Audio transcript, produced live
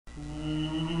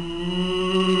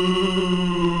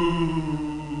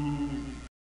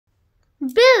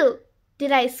Boo!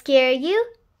 Did I scare you?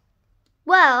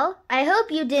 Well, I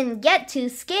hope you didn't get too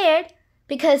scared,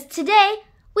 because today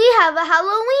we have a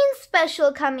Halloween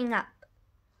special coming up.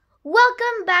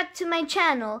 Welcome back to my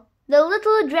channel, The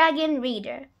Little Dragon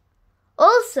Reader.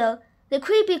 Also, the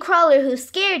creepy crawler who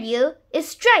scared you is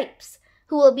Stripes,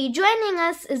 who will be joining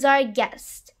us as our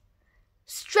guest.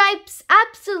 Stripes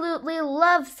absolutely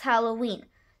loves Halloween,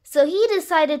 so he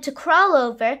decided to crawl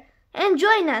over and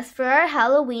join us for our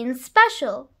Halloween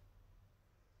special.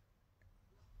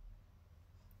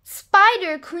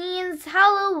 Spider Queen's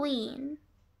Halloween.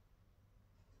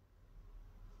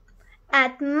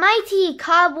 At mighty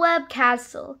Cobweb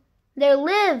Castle, there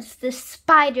lives the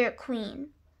Spider Queen.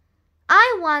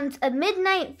 I want a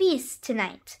midnight feast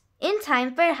tonight, in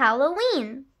time for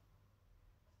Halloween.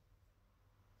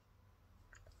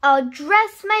 I'll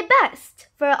dress my best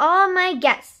for all my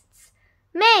guests.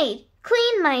 Maid,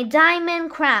 clean my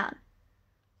diamond crown.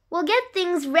 We'll get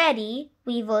things ready,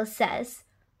 Weevil says.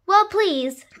 Well,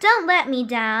 please, don't let me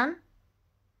down.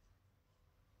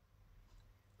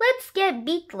 Let's get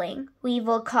Beetling,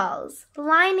 Weevil calls,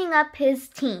 lining up his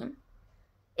team.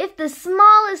 If the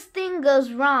smallest thing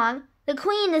goes wrong, the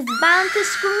Queen is bound to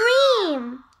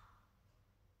scream.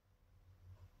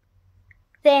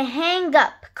 They hang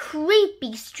up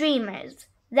creepy streamers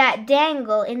that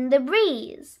dangle in the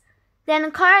breeze,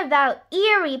 then carve out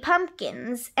eerie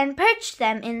pumpkins and perch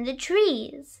them in the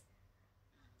trees.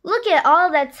 Look at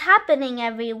all that's happening,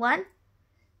 everyone.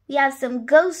 We have some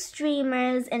ghost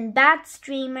streamers and bat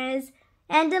streamers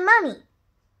and a mummy.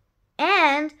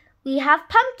 And we have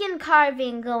pumpkin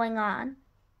carving going on,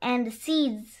 and the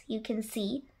seeds you can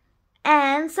see,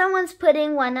 and someone's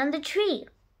putting one on the tree.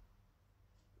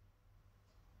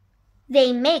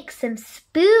 They make some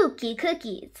spooky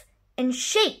cookies and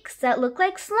shakes that look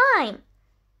like slime.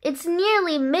 It's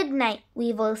nearly midnight,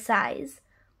 Weevil sighs.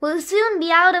 We'll soon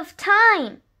be out of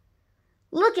time.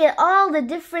 Look at all the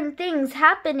different things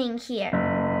happening here.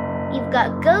 You've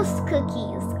got ghost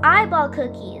cookies, eyeball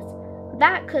cookies,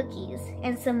 bat cookies,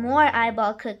 and some more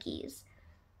eyeball cookies,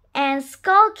 and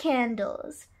skull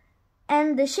candles,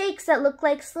 and the shakes that look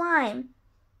like slime,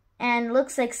 and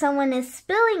looks like someone is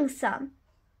spilling some.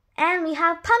 And we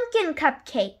have pumpkin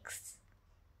cupcakes.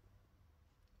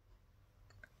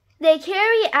 They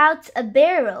carry out a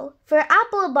barrel for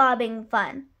apple bobbing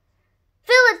fun.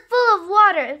 Fill it full of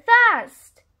water,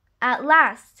 fast! At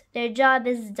last, their job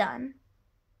is done.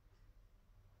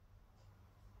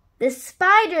 The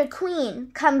Spider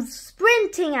Queen comes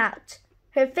sprinting out,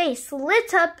 her face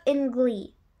lit up in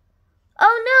glee.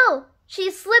 Oh no! She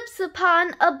slips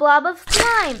upon a blob of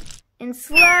slime and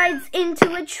slides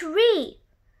into a tree.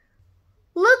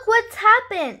 Look what's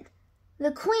happened!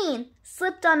 The Queen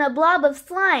slipped on a blob of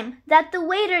slime that the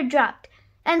waiter dropped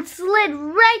and slid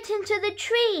right into the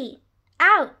tree.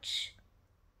 Ouch!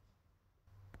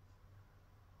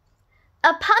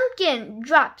 A pumpkin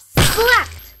drops splat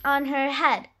on her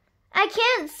head. I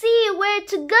can't see where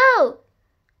to go.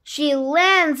 She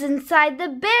lands inside the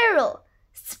barrel.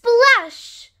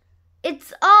 Splash!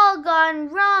 It's all gone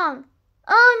wrong.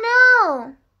 Oh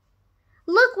no!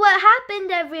 Look what happened,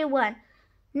 everyone.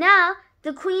 Now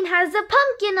the Queen has a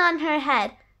pumpkin on her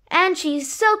head, and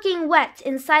she's soaking wet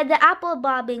inside the apple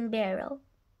bobbing barrel.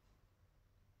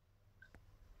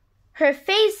 Her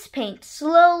face paint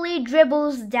slowly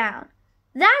dribbles down.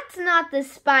 That's not the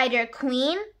Spider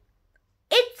Queen.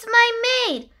 It's my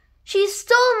maid. She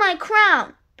stole my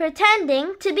crown,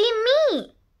 pretending to be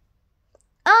me.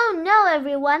 Oh no,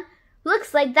 everyone.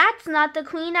 Looks like that's not the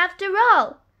Queen after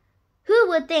all. Who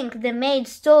would think the maid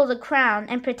stole the crown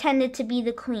and pretended to be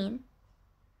the Queen?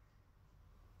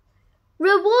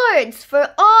 Rewards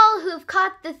for all who've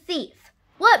caught the thief.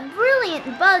 What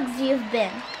brilliant bugs you've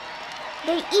been.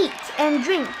 They eat and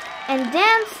drink and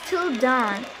dance till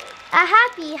dawn. A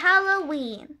happy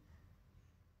Halloween.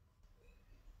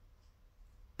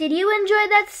 Did you enjoy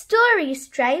that story,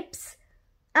 Stripes?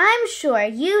 I'm sure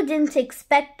you didn't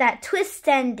expect that twist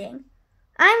ending.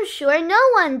 I'm sure no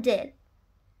one did.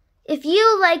 If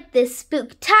you like this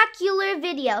spooktacular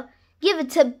video, give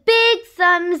it a big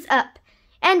thumbs up.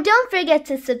 And don't forget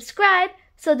to subscribe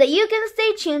so that you can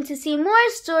stay tuned to see more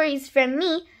stories from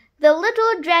me, the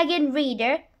Little Dragon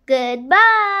Reader.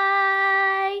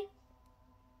 Goodbye!